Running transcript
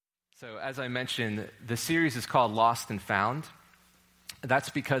So as I mentioned, the series is called Lost and Found.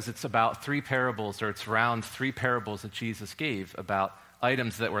 That's because it's about three parables, or it's around three parables that Jesus gave about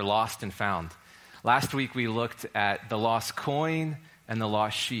items that were lost and found. Last week we looked at the lost coin and the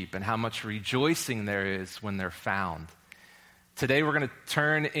lost sheep and how much rejoicing there is when they're found. Today we're going to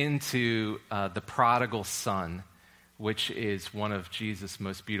turn into the prodigal son, which is one of Jesus'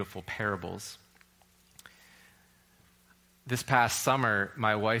 most beautiful parables. This past summer,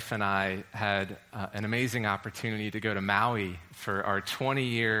 my wife and I had an amazing opportunity to go to Maui for our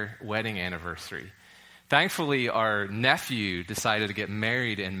 20-year wedding anniversary. Thankfully, our nephew decided to get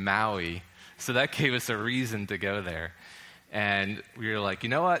married in Maui, so that gave us a reason to go there. And we were like, you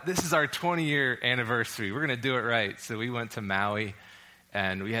know what? This is our 20-year anniversary. We're going to do it right. So we went to Maui,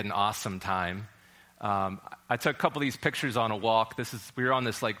 and we had an awesome time. I took a couple of these pictures on a walk. We were on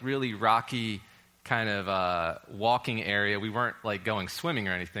this really rocky kind of walking area. We weren't going swimming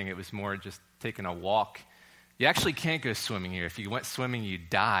or anything. It was more just taking a walk. You actually can't go swimming here. If you went swimming, you'd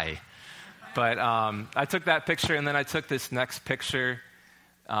die. But I took that picture, and then I took this next picture.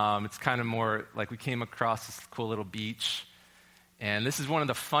 It's kind of more like we came across this cool little beach. And this is one of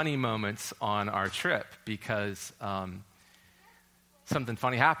the funny moments on our trip because something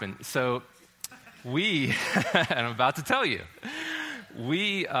funny happened. So and I'm about to tell you,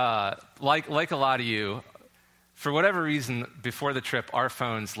 we, like a lot of you, for whatever reason, before the trip, our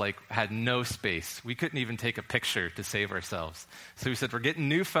phones had no space. We couldn't even take a picture to save ourselves. So we said, we're getting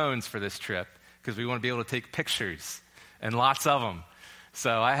new phones for this trip because we want to be able to take pictures, and lots of them.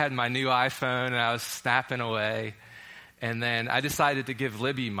 So I had my new iPhone, and I was snapping away. And then I decided to give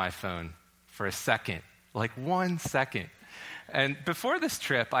Libby my phone for a second, 1 second. And before this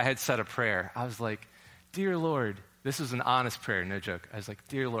trip, I had said a prayer. I was like, Dear Lord, this was an honest prayer, no joke. I was like,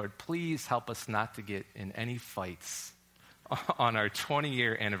 Dear Lord, please help us not to get in any fights on our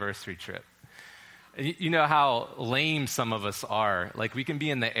 20-year anniversary trip. You know how lame some of us are. We can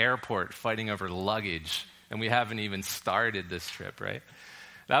be in the airport fighting over luggage, and we haven't even started this trip, right?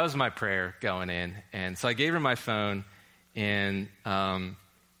 That was my prayer going in. And so I gave her my phone, and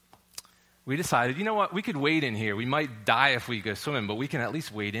we decided, you know what, we could wait in here. We might die if we go swimming, but we can at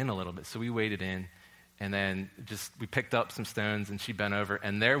least wait in a little bit. So we waited in. And then we picked up some stones, and she bent over,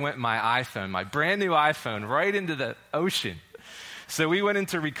 and there went my iPhone, my brand new iPhone, right into the ocean. So we went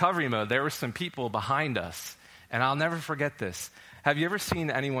into recovery mode. There were some people behind us, and I'll never forget this. Have you ever seen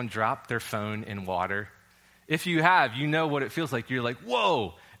anyone drop their phone in water? If you have, you know what it feels like. You're like,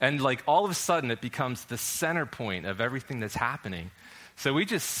 whoa! And all of a sudden, it becomes the center point of everything that's happening. So we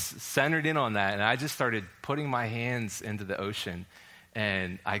just centered in on that, and I just started putting my hands into the ocean.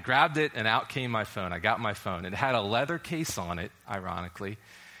 And I grabbed it, and out came my phone. I got my phone. It had a leather case on it, ironically.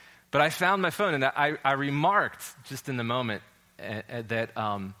 But I found my phone, and I remarked just in the moment that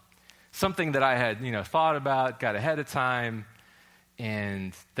something that I had thought about, got ahead of time,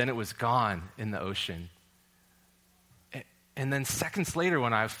 and then it was gone in the ocean. And then seconds later,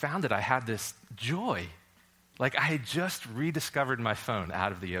 when I found it, I had this joy. I had just rediscovered my phone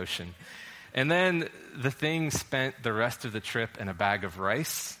out of the ocean. And then the thing spent the rest of the trip in a bag of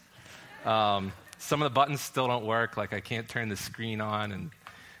rice. Some of the buttons still don't work, I can't turn the screen on.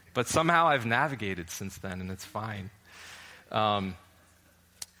 But somehow I've navigated since then, and it's fine. But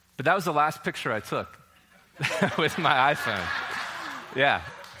that was the last picture I took with my iPhone. Yeah,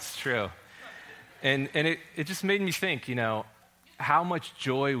 it's true. And it just made me think, how much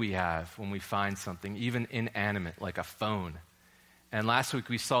joy we have when we find something, even inanimate, like a phone. And last week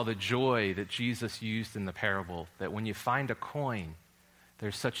we saw the joy that Jesus used in the parable, that when you find a coin,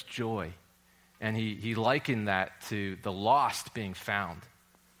 there's such joy. And he likened that to the lost being found.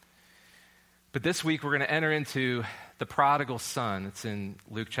 But this week we're going to enter into the prodigal son. It's in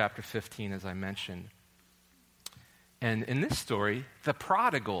Luke chapter 15, as I mentioned. And in this story, the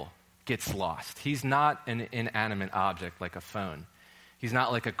prodigal gets lost. He's not an inanimate object like a phone. He's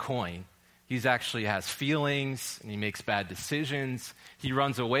not like a coin. He actually has feelings, and he makes bad decisions. He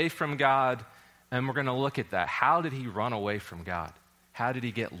runs away from God, and we're going to look at that. How did he run away from God? How did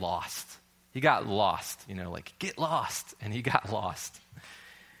he get lost? He got lost, get lost, and he got lost.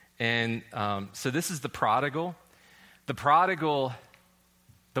 And so this is the prodigal. The prodigal,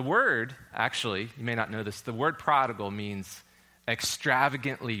 the word, actually, you may not know this, the word prodigal means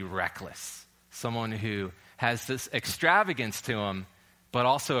extravagantly reckless. Someone who has this extravagance to him, but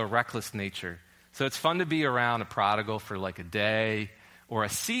also a reckless nature. So it's fun to be around a prodigal for a day or a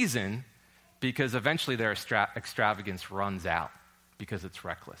season, because eventually their extravagance runs out because it's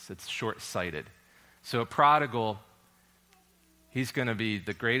reckless. It's short-sighted. So a prodigal, he's going to be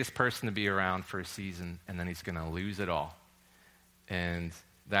the greatest person to be around for a season, and then he's going to lose it all. And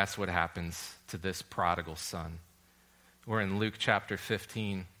that's what happens to this prodigal son. We're in Luke chapter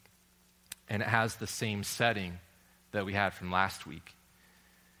 15, and it has the same setting that we had from last week.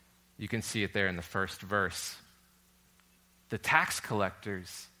 You can see it there in the first verse. The tax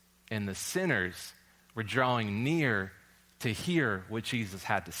collectors and the sinners were drawing near to hear what Jesus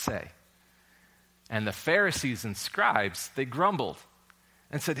had to say. And the Pharisees and scribes, they grumbled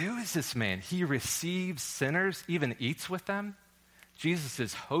and said, "Who is this man? He receives sinners, even eats with them?" Jesus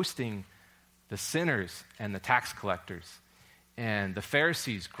is hosting the sinners and the tax collectors. And the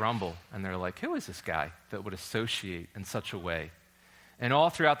Pharisees grumble, and they're like, "Who is this guy that would associate in such a way?" And all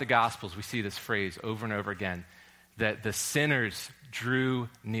throughout the Gospels, we see this phrase over and over again, that the sinners drew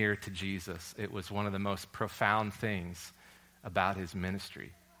near to Jesus. It was one of the most profound things about his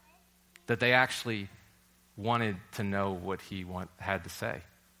ministry, that they actually wanted to know what he had to say.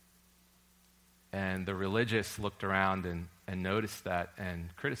 And the religious looked around and noticed that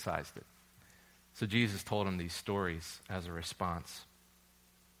and criticized it. So Jesus told them these stories as a response.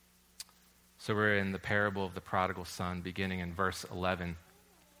 So we're in the parable of the prodigal son, beginning in verse 11.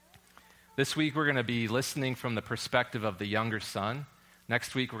 This week we're going to be listening from the perspective of the younger son.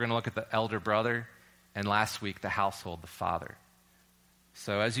 Next week we're going to look at the elder brother. And last week, the household, the father.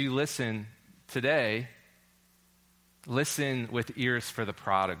 So as you listen today, listen with ears for the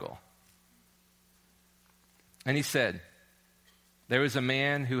prodigal. And he said, "There was a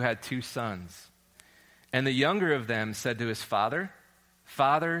man who had 2 sons. And the younger of them said to his father,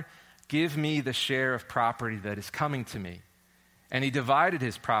 'Father, give me the share of property that is coming to me.' And he divided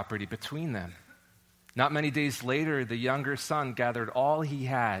his property between them. Not many days later, the younger son gathered all he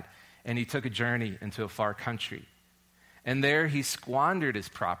had, and he took a journey into a far country. And there he squandered his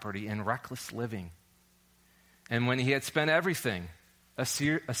property in reckless living. And when he had spent everything, a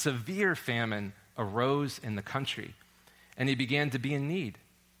severe famine arose in the country, and he began to be in need.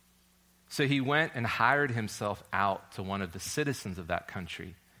 So he went and hired himself out to one of the citizens of that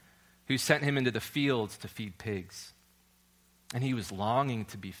country, who sent him into the fields to feed pigs. And he was longing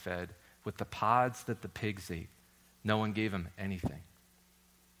to be fed with the pods that the pigs ate. No one gave him anything.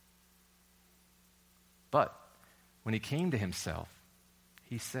 But when he came to himself,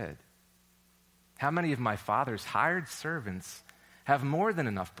 he said, 'How many of my father's hired servants have more than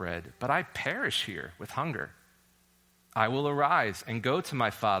enough bread, but I perish here with hunger? I will arise and go to my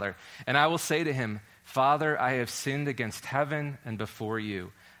father, and I will say to him, Father, I have sinned against heaven and before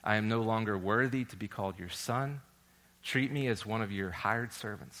you. I am no longer worthy to be called your son. Treat me as one of your hired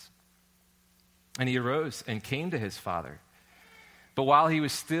servants.' And he arose and came to his father. But while he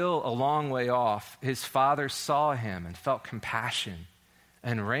was still a long way off, his father saw him and felt compassion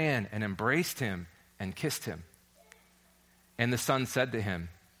and ran and embraced him and kissed him. And the son said to him,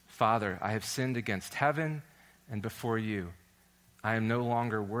 'Father, I have sinned against heaven and before you. I am no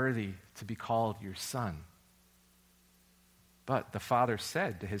longer worthy to be called your son.' But the father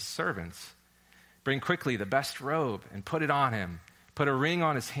said to his servants, 'Bring quickly the best robe and put it on him. Put a ring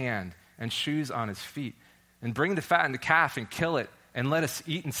on his hand and shoes on his feet. And bring the fattened calf and kill it, and let us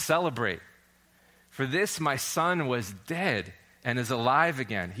eat and celebrate. For this my son was dead and is alive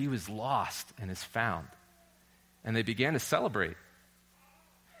again. He was lost and is found.' And they began to celebrate.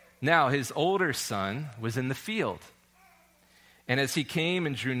 Now his older son was in the field. And as he came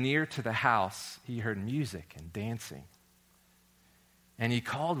and drew near to the house, he heard music and dancing. And he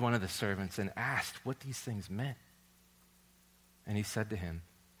called one of the servants and asked what these things meant. And he said to him,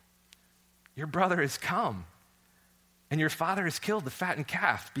 'Your brother has come, and your father has killed the fattened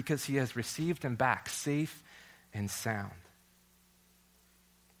calf because he has received him back safe and sound.'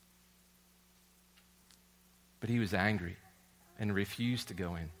 But he was angry and refused to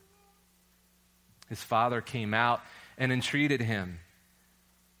go in. His father came out and entreated him.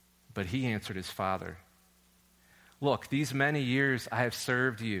 But he answered his father, 'Look, these many years I have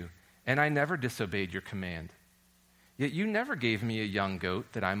served you, and I never disobeyed your command. Yet you never gave me a young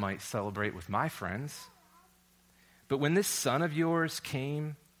goat that I might celebrate with my friends. But when this son of yours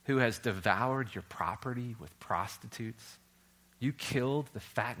came, who has devoured your property with prostitutes, you killed the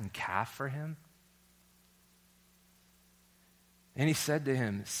fattened calf for him?' And he said to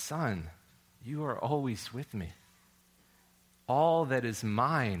him, 'Son, you are always with me. All that is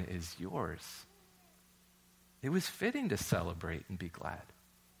mine is yours. It was fitting to celebrate and be glad.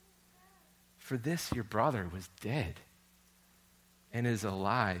 For this your brother was dead and is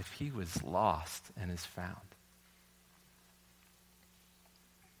alive. He was lost and is found.'"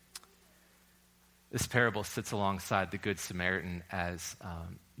 This parable sits alongside the Good Samaritan as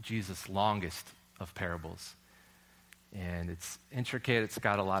Jesus' longest of parables. And it's intricate. It's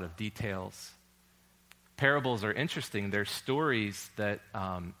got a lot of details. parables are interesting. They're stories that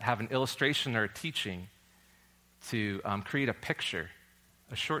have an illustration or a teaching to create a picture,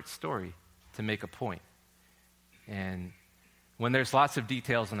 a short story to make a point. And when there's lots of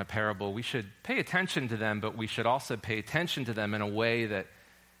details in a parable, we should pay attention to them, but we should also pay attention to them in a way that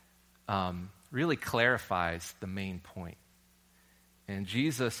really clarifies the main point. And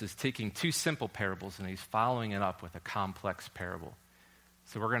Jesus is taking two simple parables and he's following it up with a complex parable.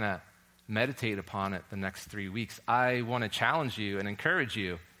 So we're going to meditate upon it the next 3 weeks. I want to challenge you and encourage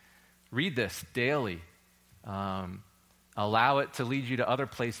you, read this daily. Allow it to lead you to other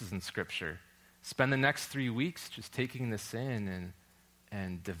places in Scripture. Spend the next 3 weeks just taking this in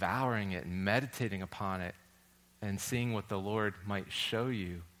and devouring it and meditating upon it and seeing what the Lord might show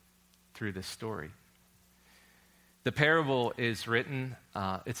you through this story. The parable is written,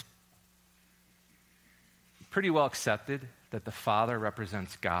 it's pretty well accepted that the Father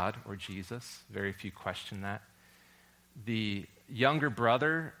represents God or Jesus. Very few question that. The younger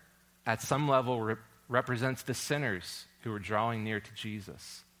brother, at some level, represents the sinners who are drawing near to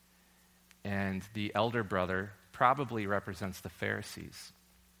Jesus. And the elder brother probably represents the Pharisees.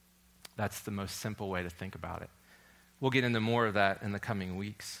 That's the most simple way to think about it. We'll get into more of that in the coming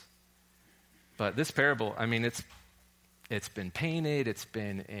weeks. But this parable, I mean, it's been painted, it's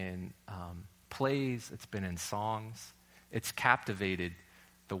been in plays, it's been in songs. It's captivated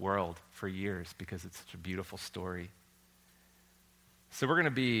the world for years because it's such a beautiful story. So we're going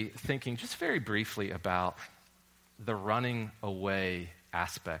to be thinking just very briefly about the running away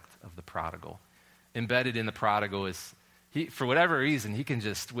aspect of the prodigal. Embedded in the prodigal is, for whatever reason, he can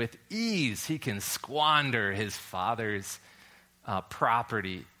just, with ease, he can squander his father's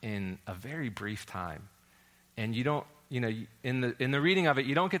property in a very brief time. And you don't, in the reading of it,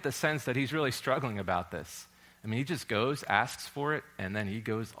 you don't get the sense that he's really struggling about this. I mean, he just goes, asks for it, and then he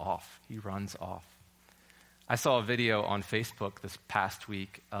goes off. He runs off. I saw a video on Facebook this past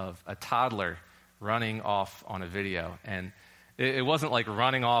week of a toddler running off on a video. And it wasn't like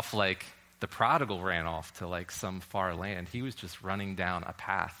running off like the prodigal ran off to like some far land. He was just running down a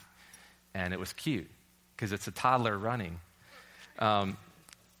path. And it was cute because it's a toddler running.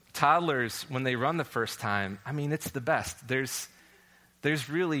 Toddlers, when they run the first time, I mean, it's the best. There's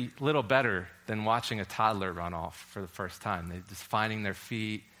really little better than watching a toddler run off for the first time. They're just finding their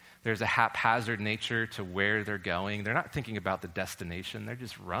feet. There's a haphazard nature to where they're going. They're not thinking about the destination. They're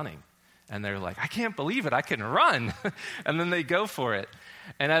just running. And they're like, I can't believe it. I can run. And then they go for it.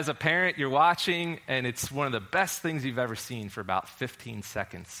 And as a parent, you're watching, and it's one of the best things you've ever seen for about 15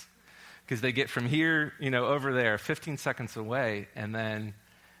 seconds. Because they get from here, over there, 15 seconds away, and then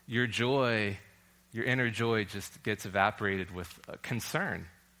your joy, your inner joy just gets evaporated with concern.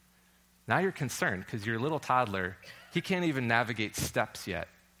 Now you're concerned because your little toddler, he can't even navigate steps yet.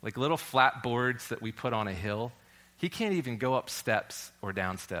 Like little flat boards that we put on a hill, he can't even go up steps or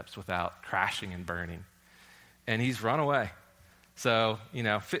down steps without crashing and burning. And he's run away. So,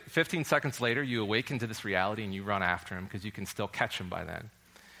 15 seconds later, you awaken to this reality and you run after him because you can still catch him by then.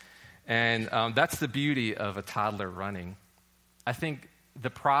 And that's the beauty of a toddler running. I think the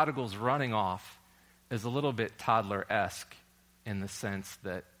prodigal's running off is a little bit toddler-esque in the sense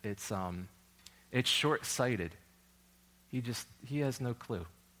that it's short-sighted. He has no clue.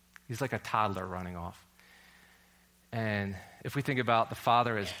 He's like a toddler running off. And if we think about the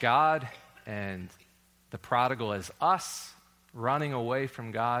Father as God and the prodigal as us running away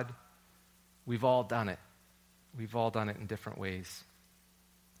from God, we've all done it. We've all done it in different ways.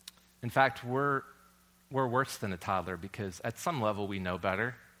 In fact, we're worse than a toddler because at some level we know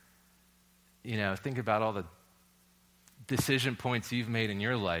better. Think about all the decision points you've made in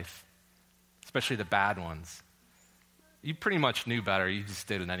your life, especially the bad ones. You pretty much knew better. You just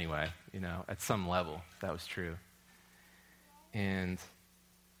did it anyway, at some level. That was true. And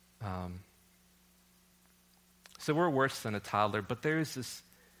so we're worse than a toddler, but there's this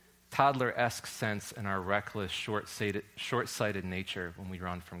toddler-esque sense in our reckless, short-sighted nature when we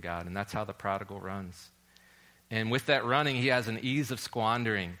run from God, and that's how the prodigal runs. And with that running, he has an ease of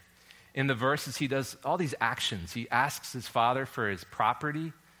squandering. In the verses, he does all these actions. He asks his father for his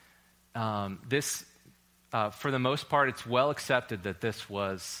property. For the most part, it's well accepted that this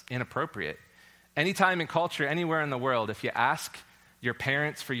was inappropriate. Anytime in culture, anywhere in the world, if you ask your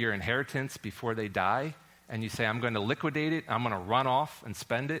parents for your inheritance before they die, and you say, I'm going to liquidate it, I'm going to run off and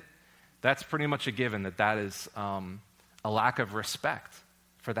spend it, that's pretty much a given that is a lack of respect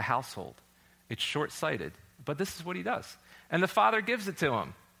for the household. It's short-sighted, but this is what he does. And the father gives it to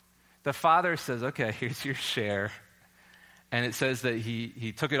him. The father says, okay, here's your share. And it says that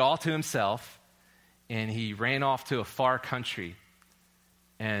he took it all to himself, and he ran off to a far country.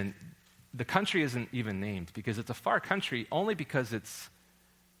 And the country isn't even named because it's a far country only because it's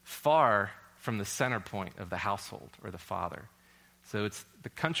far from the center point of the household or the father. So the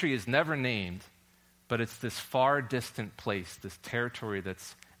country is never named, but it's this far distant place, this territory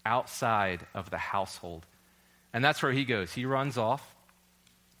that's outside of the household. And that's where he goes. He runs off,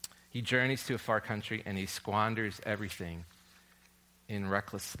 he journeys to a far country, and he squanders everything in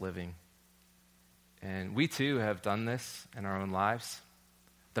reckless living. And we too have done this in our own lives.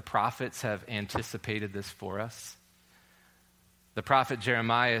 The prophets have anticipated this for us. The prophet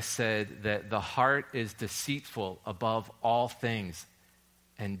Jeremiah said that the heart is deceitful above all things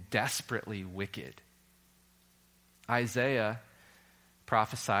and desperately wicked. Isaiah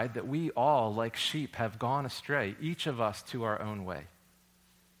prophesied that we all, like sheep, have gone astray, each of us to our own way.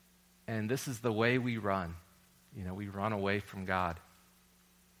 And this is the way we run. We run away from God.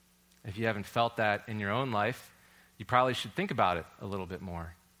 If you haven't felt that in your own life, you probably should think about it a little bit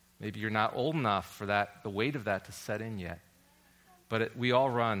more. Maybe you're not old enough for the weight of that to set in yet. But we all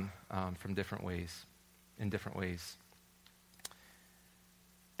run in different ways.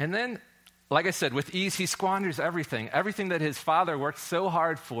 And then, like I said, with ease, he squanders everything. Everything that his father worked so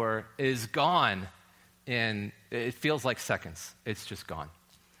hard for is gone. And it feels like seconds. It's just gone.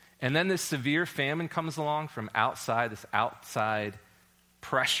 And then this severe famine comes along from outside. This outside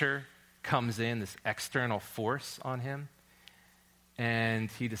pressure comes in, this external force on him.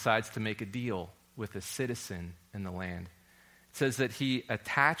 And he decides to make a deal with a citizen in the land. It says that he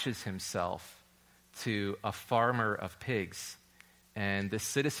attaches himself to a farmer of pigs. And this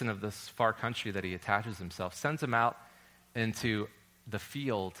citizen of this far country that he attaches himself sends him out into the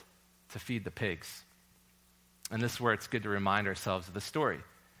field to feed the pigs. And this is where it's good to remind ourselves of the story.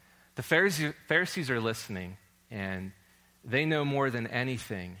 The Pharisees are listening, and they know more than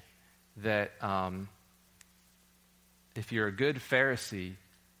anything that if you're a good Pharisee,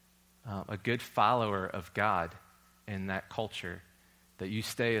 a good follower of God in that culture, that you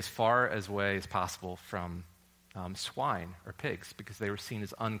stay as far away as possible from swine or pigs because they were seen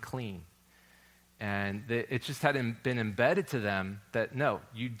as unclean. And it just hadn't been embedded to them that, no,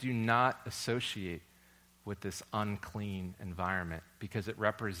 you do not associate with this unclean environment because it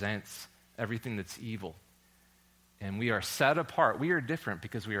represents everything that's evil. And we are set apart. We are different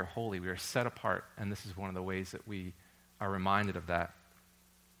because we are holy. We are set apart. And this is one of the ways that we are reminded of that.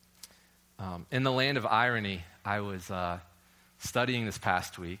 In the land of irony, I was studying this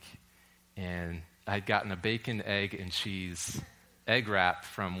past week, and I'd gotten a bacon, egg, and cheese egg wrap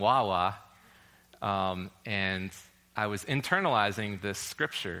from Wawa, and I was internalizing this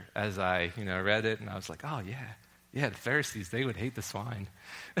scripture as I read it, and I was like, oh, yeah, the Pharisees, they would hate the swine.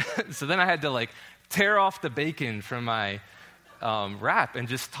 So then I had to tear off the bacon from my wrap and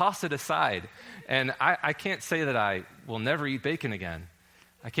just toss it aside. And I can't say that I will never eat bacon again.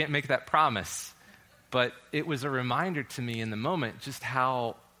 I can't make that promise. But it was a reminder to me in the moment just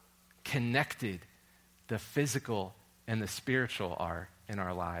how connected the physical and the spiritual are in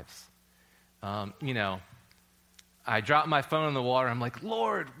our lives. I drop my phone in the water. I'm like,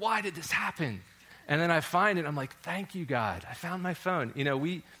 Lord, why did this happen? And then I find it. I'm like, thank you, God. I found my phone.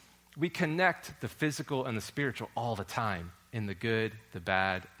 We connect the physical and the spiritual all the time, in the good, the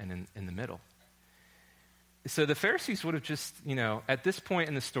bad, and in the middle. So the Pharisees would have just, at this point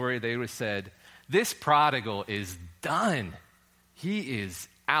in the story, they would have said, this prodigal is done. He is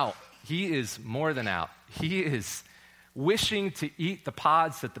out. He is more than out. He is wishing to eat the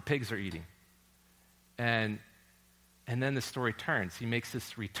pods that the pigs are eating. And then the story turns. He makes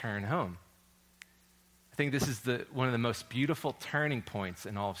this return home. I think this is one of the most beautiful turning points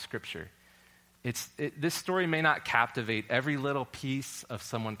in all of Scripture. This story may not captivate every little piece of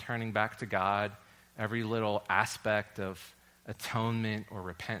someone turning back to God, every little aspect of atonement or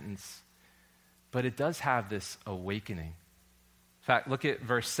repentance, but it does have this awakening. In fact, look at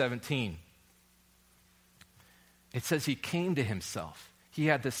verse 17. It says he came to himself. He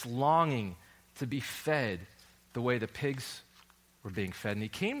had this longing to be fed the way the pigs were being fed. And he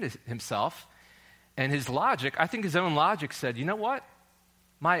came to himself, and his logic, I think his own logic said, you know what?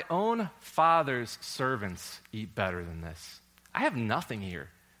 My own father's servants eat better than this. I have nothing here.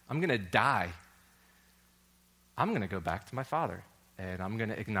 I'm going to die. I'm going to go back to my father, and I'm going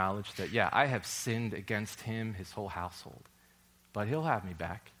to acknowledge that, I have sinned against him, his whole household. But he'll have me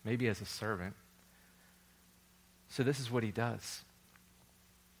back, maybe as a servant. So this is what he does.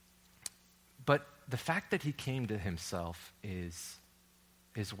 But the fact that he came to himself is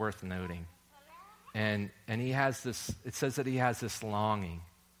worth noting. And he has this, it says that he has this longing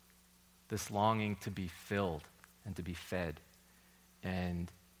to be filled and to be fed.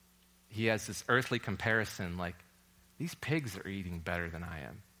 And he has this earthly comparison, like, these pigs are eating better than I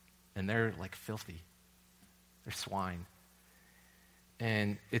am. and they're like filthy. They're swine.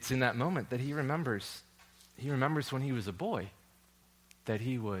 And it's in that moment that he remembers when he was a boy, that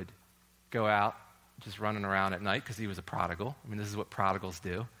he would go out just running around at night because he was a prodigal. I mean, this is what prodigals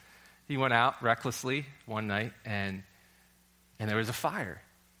do. He went out recklessly one night, and there was a fire.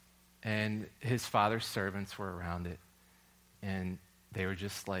 And his father's servants were around it. And they were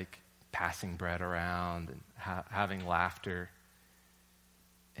just like passing bread around and having laughter.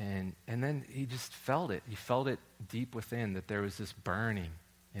 And then he just felt it. He felt it deep within, that there was this burning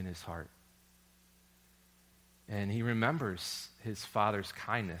in his heart. And he remembers his father's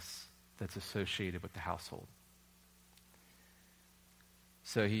kindness that's associated with the household.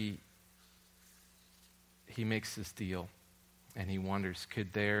 So he makes this deal, and he wonders,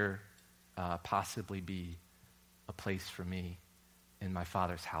 could there possibly be a place for me in my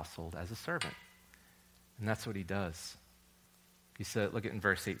father's household as a servant? And that's what he does. He said, look at in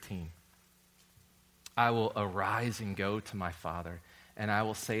verse 18. I will arise and go to my father, and I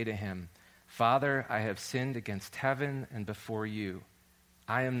will say to him, Father, I have sinned against heaven and before you.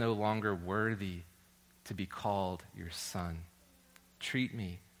 I am no longer worthy to be called your son. Treat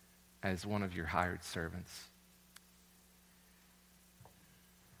me as one of your hired servants.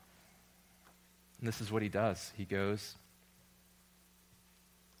 And this is what he does. He goes.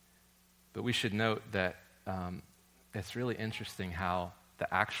 But we should note that it's really interesting how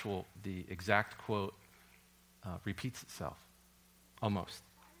the exact quote repeats itself, almost.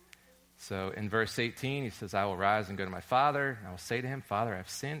 So in verse 18, he says, I will rise and go to my father, and I will say to him, Father, I have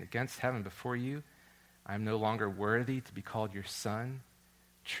sinned against heaven before you. I am no longer worthy to be called your son.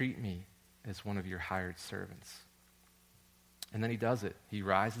 Treat me as one of your hired servants. And then he does it. He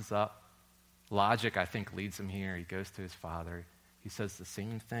rises up. Logic, I think, leads him here. He goes to his father. He says the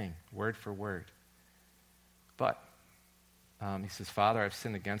same thing, word for word. But he says, Father, I've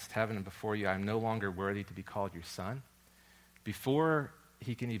sinned against heaven and before you. I am no longer worthy to be called your son. Before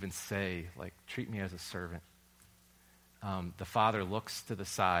he can even say, like, treat me as a servant, the father looks to the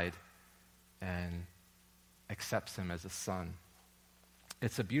side and accepts him as a son.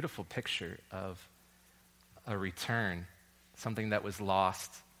 It's a beautiful picture of a return, something that was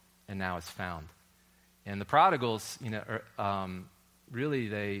lost and now is found. And the prodigals, really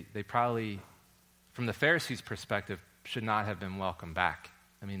they probably, from the Pharisees' perspective, should not have been welcomed back.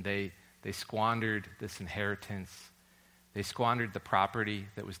 I mean, they squandered this inheritance. They squandered the property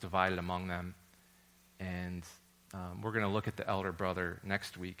that was divided among them. And we're going to look at the elder brother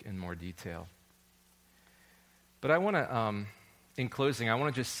next week in more detail. But I want to, in closing, I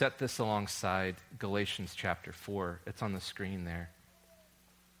want to just set this alongside Galatians chapter 4. It's on the screen there.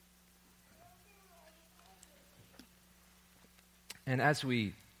 And as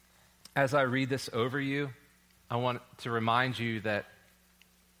I read this over you, I want to remind you that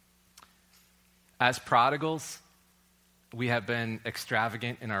as prodigals, we have been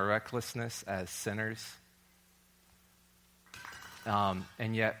extravagant in our recklessness as sinners.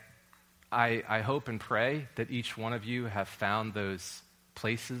 And yet, I hope and pray that each one of you have found those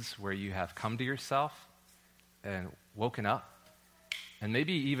places where you have come to yourself and woken up. And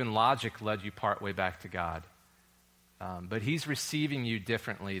maybe even logic led you partway back to God. But he's receiving you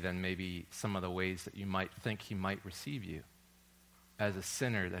differently than maybe some of the ways that you might think he might receive you as a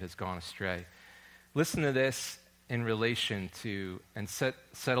sinner that has gone astray. Listen to this in relation to, and set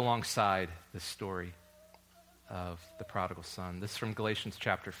alongside the story of the prodigal son. This is from Galatians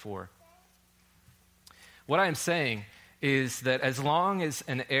chapter 4. What I am saying is that as long as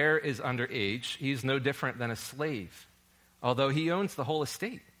an heir is underage, he is no different than a slave, although he owns the whole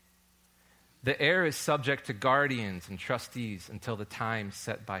estate. The heir is subject to guardians and trustees until the time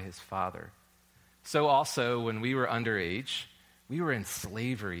set by his father. So also, when we were underage, we were in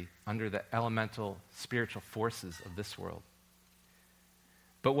slavery under the elemental spiritual forces of this world.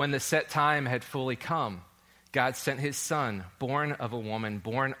 But when the set time had fully come, God sent his son, born of a woman,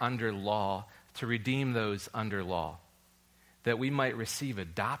 born under law, to redeem those under law, that we might receive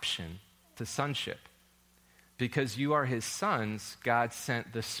adoption to sonship. Because you are his sons, God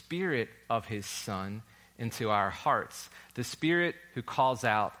sent the Spirit of his Son into our hearts, the Spirit who calls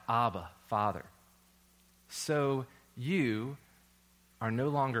out, Abba, Father. So you are no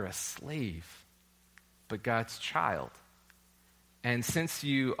longer a slave, but God's child. And since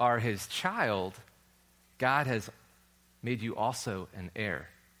you are his child, God has made you also an heir.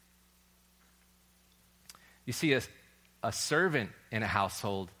 You see, a servant in a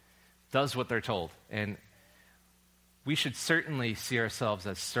household does what they're told. And we should certainly see ourselves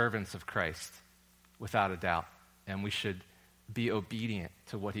as servants of Christ, without a doubt. And we should be obedient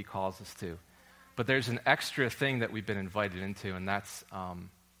to what he calls us to. But there's an extra thing that we've been invited into, and that's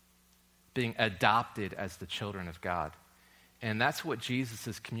being adopted as the children of God. And that's what Jesus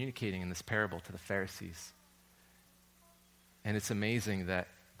is communicating in this parable to the Pharisees. And it's amazing that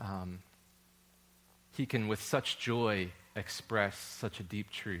he can, with such joy, express such a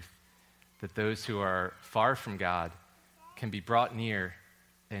deep truth that those who are far from God can be brought near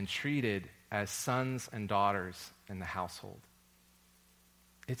and treated as sons and daughters in the household.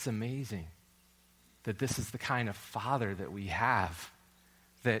 It's amazing that this is the kind of Father that we have,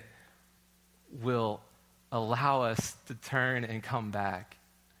 that will allow us to turn and come back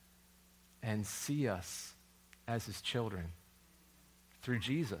and see us as his children through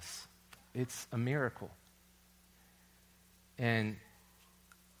Jesus. It's a miracle. And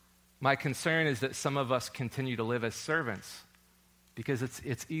my concern is that some of us continue to live as servants because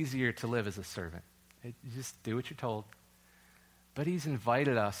it's easier to live as a servant. You just do what you're told. But he's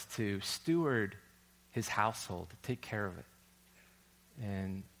invited us to steward his household, to take care of it.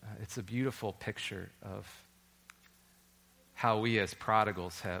 And it's a beautiful picture of how we as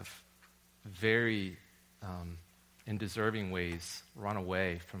prodigals have very, in deserving ways, run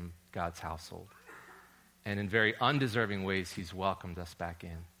away from God's household. And in very undeserving ways, he's welcomed us back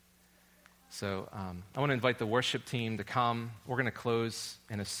in. So I want to invite the worship team to come. We're going to close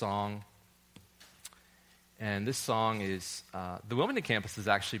in a song. And this song is, the Wilmington campus has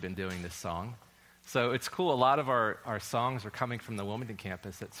actually been doing this song. So it's cool. A lot of our songs are coming from the Wilmington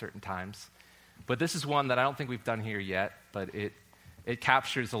campus at certain times. But this is one that I don't think we've done here yet, but it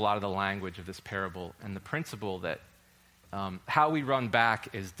captures a lot of the language of this parable and the principle that how we run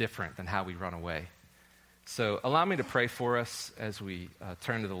back is different than how we run away. So allow me to pray for us as we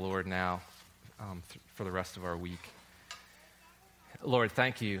turn to the Lord now for the rest of our week. Lord,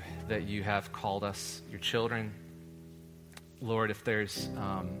 thank you that you have called us your children. Lord, if there's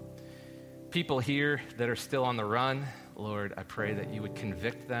people here that are still on the run, Lord, I pray that you would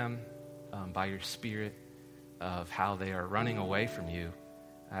convict them by your Spirit of how they are running away from you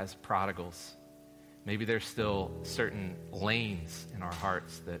as prodigals. Maybe there's still certain lanes in our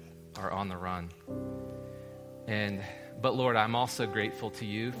hearts that are on the run. But Lord, I'm also grateful to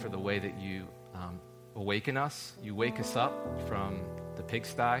you for the way that you awaken us. You wake us up from the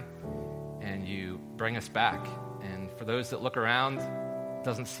pigsty and you bring us back. And for those that look around, it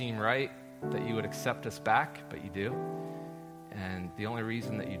doesn't seem right that you would accept us back, but you do. And the only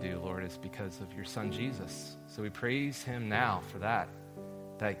reason that you do, Lord, is because of your Son, Jesus. So we praise him now for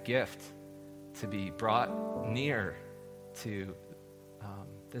that gift to be brought near to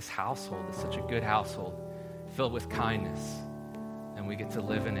this household. It's such a good household, filled with kindness. And we get to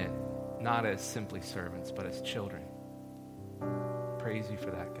live in it, not as simply servants, but as children. Praise you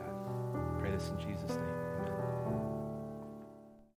for that, God. Pray this in Jesus' name.